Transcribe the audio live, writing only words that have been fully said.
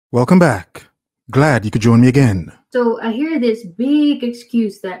Welcome back. Glad you could join me again. So I hear this big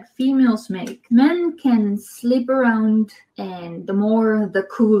excuse that females make. Men can sleep around and the more the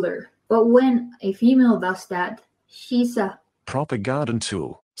cooler. But when a female does that, she's a propaganda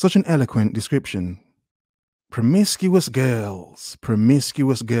tool. Such an eloquent description. Promiscuous girls,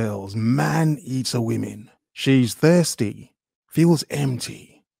 man-eater women. She's thirsty, feels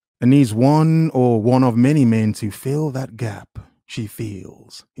empty, and needs one or one of many men to fill that gap she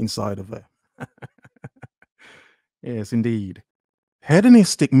feels inside of her. Yes, indeed.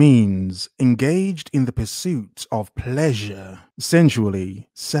 Hedonistic means engaged in the pursuit of pleasure, sensually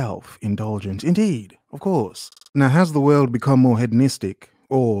self-indulgent. Indeed, of course. Now, has the world become more hedonistic,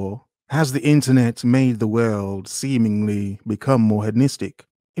 or has the internet made the world seemingly become more hedonistic?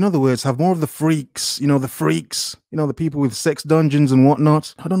 In other words, have more of the freaks, the people with sex dungeons and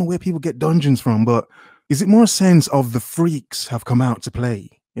whatnot. I don't know where people get dungeons from, but is it more a sense of the freaks have come out to play?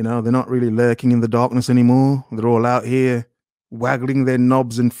 You know, they're not really lurking in the darkness anymore. They're all out here waggling their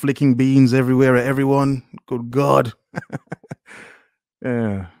knobs and flicking beans everywhere at everyone. Good God.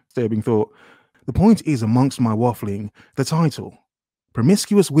 Yeah, disturbing thought. The point is, amongst my waffling, the title.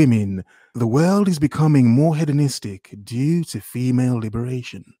 Promiscuous women, the world is becoming more hedonistic due to female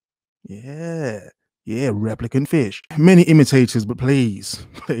liberation. Yeah, replicant fish. Many imitators, but please.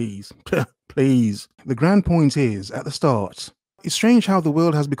 The grand point is, at the start, it's strange how the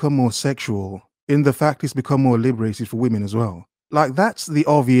world has become more sexual in the fact it's become more liberated for women as well. Like, that's the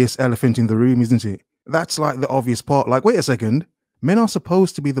obvious elephant in the room, isn't it? That's like the obvious part. Like, wait a second. Men are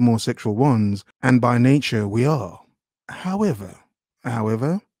supposed to be the more sexual ones, and by nature we are. However,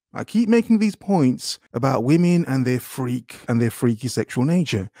 I keep making these points about women and their freaky sexual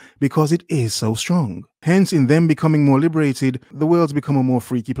nature because it is so strong. Hence, in them becoming more liberated, the world's become a more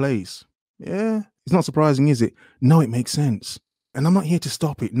freaky place. Yeah, it's not surprising, is it? No, it makes sense. And I'm not here to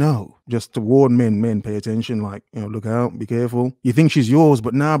stop it, no. Just to warn men, pay attention, like, look out, be careful. You think she's yours,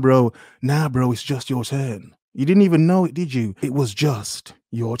 but nah, bro, it's just your turn. You didn't even know it, did you? It was just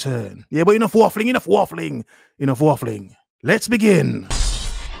your turn. Yeah, but enough waffling. Let's begin.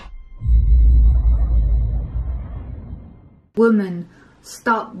 women,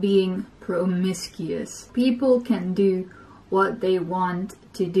 stop being promiscuous. People can do what they want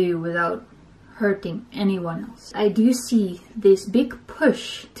to do without hurting anyone else. I do see this big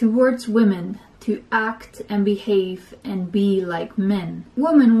push towards women to act and behave and be like men.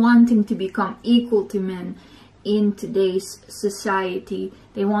 Women wanting to become equal to men in today's society.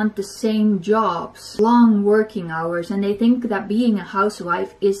 They want the same jobs, long working hours, and they think that being a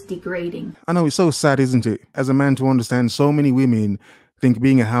housewife is degrading. I know, it's so sad, isn't it? As a man to understand so many women think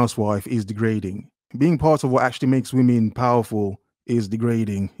being a housewife is degrading. Being part of what actually makes women powerful is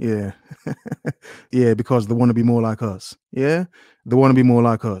degrading. Yeah. Yeah, because they want to be more like us. Yeah, they want to be more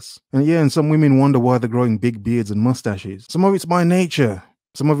like us. And some women wonder why they're growing big beards and mustaches. Some of it's by nature.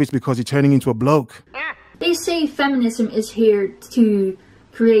 Some of it's because you're turning into a bloke. They say feminism is here to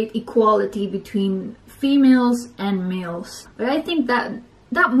create equality between females and males. But I think that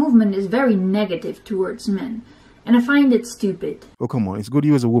movement is very negative towards men. And I find it stupid. Oh, come on. It's good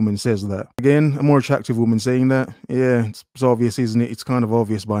you as a woman says that. Again, a more attractive woman saying that. Yeah, it's obvious, isn't it? It's kind of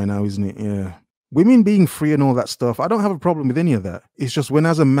obvious by now, isn't it? Yeah. Women being free and all that stuff, I don't have a problem with any of that. It's just when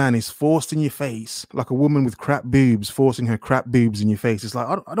as a man it's forced in your face, like a woman with crap boobs forcing her crap boobs in your face. It's like,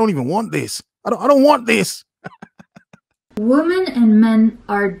 I don't even want this. I don't want this. Women and men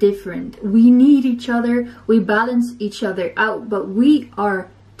are different. We need each other. We balance each other out, but we are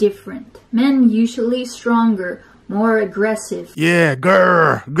different. Men usually stronger, more aggressive. Yeah,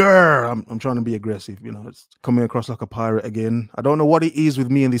 grr. I'm trying to be aggressive, you know. It's coming across like a pirate again. I don't know what it is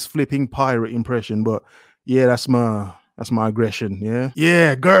with me and this flipping pirate impression, but yeah, that's my aggression.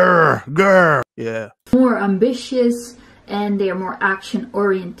 Yeah, grr. Yeah. More ambitious, and they are more action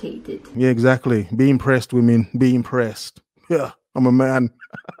orientated. Yeah, exactly. Be impressed, women. Be impressed. Yeah, I'm a man.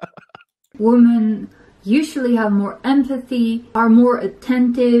 Women usually have more empathy, are more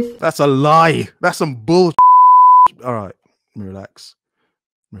attentive. That's a lie. That's some bull. All right, relax.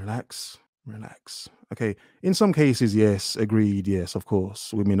 Okay, in some cases, yes, agreed, yes, of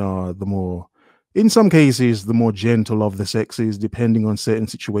course. Women are in some cases, the more gentle of the sexes, depending on certain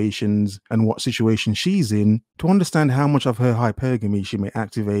situations and what situation she's in, to understand how much of her hypergamy she may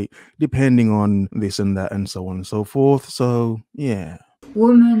activate, depending on this and that and so on and so forth. So, yeah.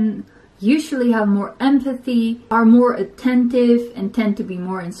 Women usually have more empathy, are more attentive, and tend to be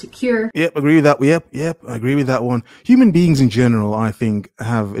more insecure. Yep, agree with that. Yep, I agree with that one. Human beings in general, I think,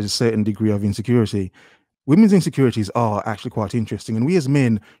 have a certain degree of insecurity. Women's insecurities are actually quite interesting, and we as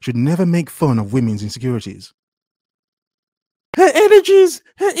men should never make fun of women's insecurities. Her energies,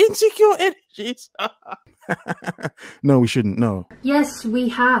 her insecure energies. No, we shouldn't. No. Yes, we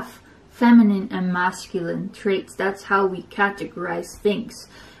have feminine and masculine traits. That's how we categorize things.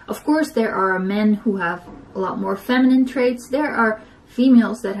 Of course, there are men who have a lot more feminine traits. There are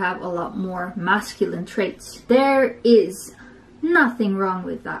females that have a lot more masculine traits. There is nothing wrong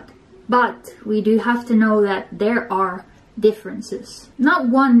with that. But we do have to know that there are differences. Not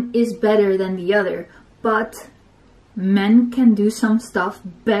one is better than the other, but men can do some stuff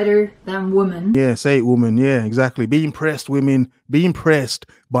better than women. Yeah, say it, woman. Yeah, exactly. Be impressed, women. Be impressed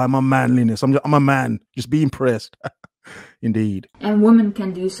by my manliness. I'm a man. Just be impressed. Indeed. And women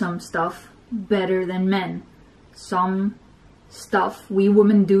can do some stuff better than men. Some stuff we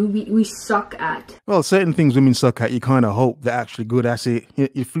women do, we suck at. Well, certain things women suck at, you kind of hope they're actually good at it.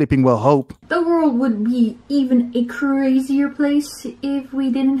 You flipping well hope. The world would be even a crazier place if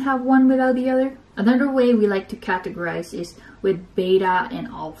we didn't have one without the other. Another way we like to categorize is with beta and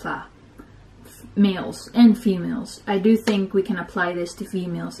alpha. Males and females. I do think we can apply this to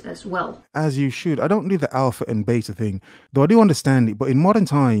females as well. As you should. I don't do the alpha and beta thing, though I do understand it. But in modern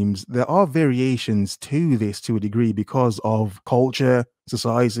times, there are variations to this to a degree because of culture,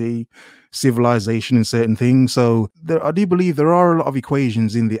 society, civilization, and certain things. So I do believe there are a lot of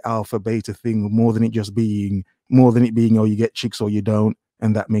equations in the alpha beta thing, more than it being, oh, you get chicks or you don't,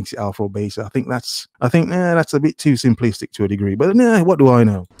 and that makes it alpha or beta. I think that's a bit too simplistic to a degree, but what do I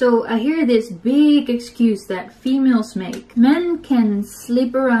know? So I hear this big excuse that females make. Men can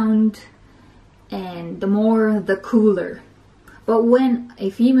sleep around and the more the cooler. But when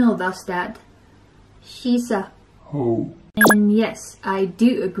a female does that, she's a hoe. And yes, I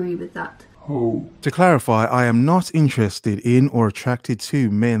do agree with that. To clarify, I am not interested in or attracted to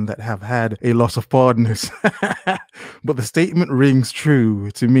men that have had a loss of partners. But the statement rings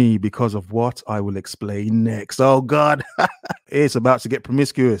true to me because of what I will explain next. Oh God, it's about to get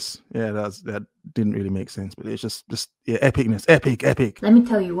promiscuous. Yeah, that didn't really make sense, but it's just yeah, epicness, epic. Let me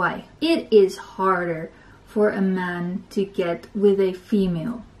tell you why. It is harder for a man to get with a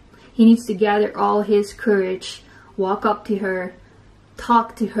female. He needs to gather all his courage, walk up to her,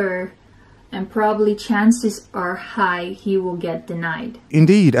 talk to her, and probably chances are high he will get denied.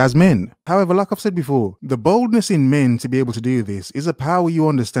 Indeed, as men. However, like I've said before, the boldness in men to be able to do this is a power you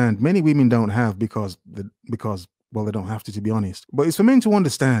understand many women don't have because well, they don't have to be honest. But it's for men to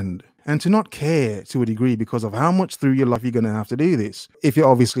understand and to not care to a degree because of how much through your life you're going to have to do this if you're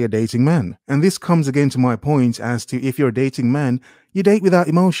obviously a dating man. And this comes again to my point as to if you're a dating man, you date without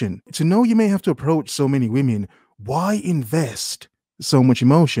emotion. To know you may have to approach so many women, why invest so much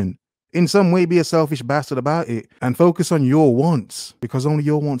emotion? In some way, be a selfish bastard about it and focus on your wants because only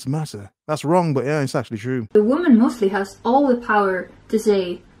your wants matter. That's wrong, but yeah, it's actually true. The woman mostly has all the power to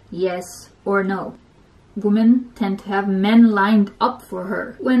say yes or no. Women tend to have men lined up for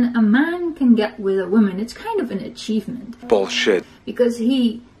her. When a man can get with a woman, it's kind of an achievement. Bullshit. Because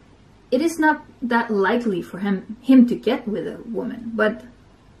it is not that likely for him to get with a woman. But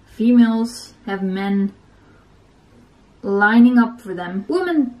females have men lining up for them.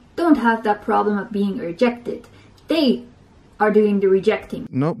 Women don't have that problem of being rejected. They are doing the rejecting.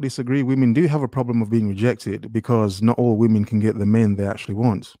 Nope, disagree. Women do have a problem of being rejected because not all women can get the men they actually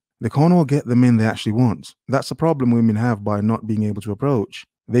want. They can't all get the men they actually want. That's a problem women have by not being able to approach.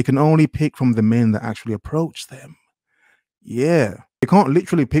 They can only pick from the men that actually approach them. Yeah. They can't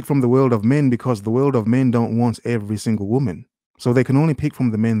literally pick from the world of men because the world of men don't want every single woman. So they can only pick from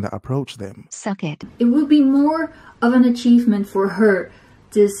the men that approach them. Suck it. It would be more of an achievement for her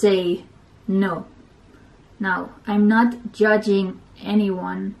to say no. Now, I'm not judging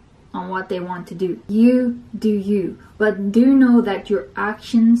anyone on what they want to do. You do you, but do know that your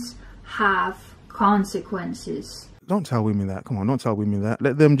actions have consequences. Don't tell women that. Come on, don't tell women that.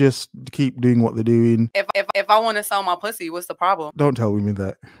 Let them just keep doing what they're doing. If I want to sell my pussy, what's the problem? Don't tell women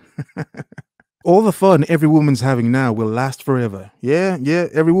that. All the fun every woman's having now will last forever. Yeah,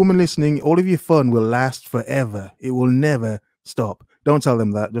 every woman listening, all of your fun will last forever. It will never stop. Don't tell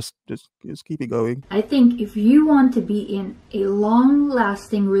them that. Just keep it going. I think if you want to be in a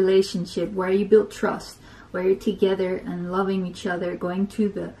long-lasting relationship where you build trust, where you're together and loving each other, going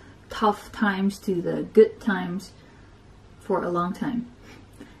through the tough times to the good times for a long time,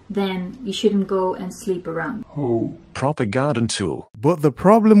 then you shouldn't go and sleep around. Oh. Propaganda tool. But the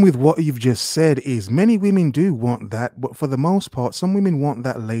problem with what you've just said is many women do want that, but for the most part, some women want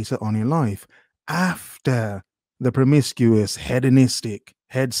that later on in life, after the promiscuous, hedonistic,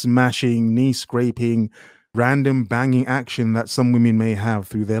 head-smashing, knee-scraping, random banging action that some women may have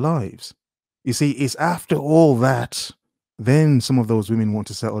through their lives. You see, it's after all that, then some of those women want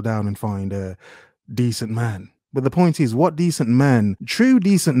to settle down and find a decent man. But the point is, what decent man, true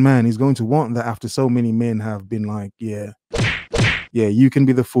decent man, is going to want that after so many men have been like, yeah, you can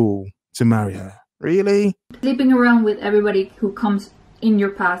be the fool to marry her. Really? Sleeping around with everybody who comes in your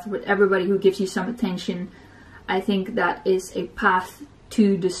path, with everybody who gives you some attention, I think that is a path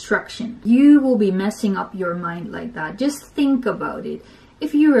to destruction. You will be messing up your mind like that. Just think about it.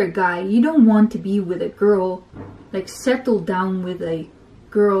 If you're a guy, you don't want to be with a girl, like settle down with a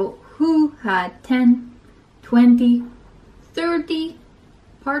girl who had 10, 20, 30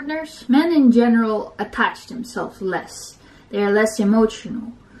 partners. Men in general attach themselves less. They are less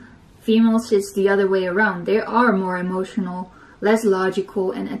emotional. Females, it's the other way around. They are more emotional, less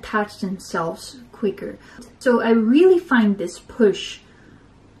logical, and attach themselves quicker. So I really find this push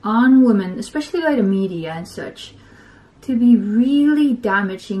on women, especially by the media and such, to be really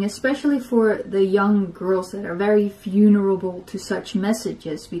damaging, especially for the young girls that are very vulnerable to such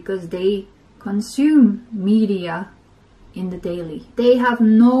messages because they consume media in the daily. They have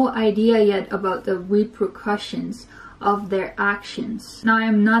no idea yet about the repercussions of their actions. Now, I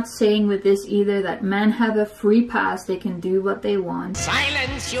am not saying with this either that men have a free pass, they can do what they want.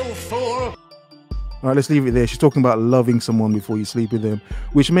 Silence, you fool! Alright, let's leave it there. She's talking about loving someone before you sleep with them,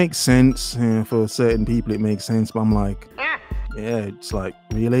 which makes sense. For certain people, it makes sense, but I'm like, yeah, it's like,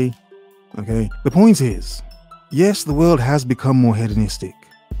 really? Okay. The point is, yes, the world has become more hedonistic.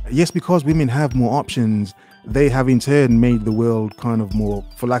 Yes, because women have more options, they have in turn made the world kind of more,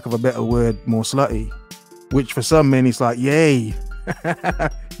 for lack of a better word, more slutty. Which for some men, it's like, yay,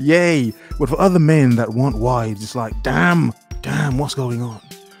 yay. But for other men that want wives, it's like, damn, what's going on?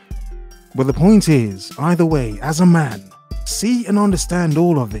 But the point is, either way, as a man, see and understand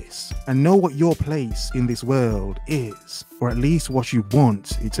all of this and know what your place in this world is, or at least what you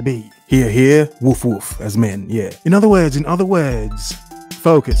want it to be. Hear, hear, woof, woof, as men, yeah. In other words,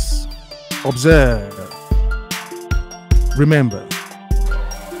 focus, observe, remember.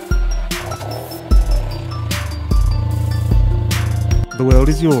 The world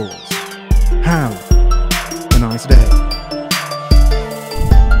is yours. Have a nice day.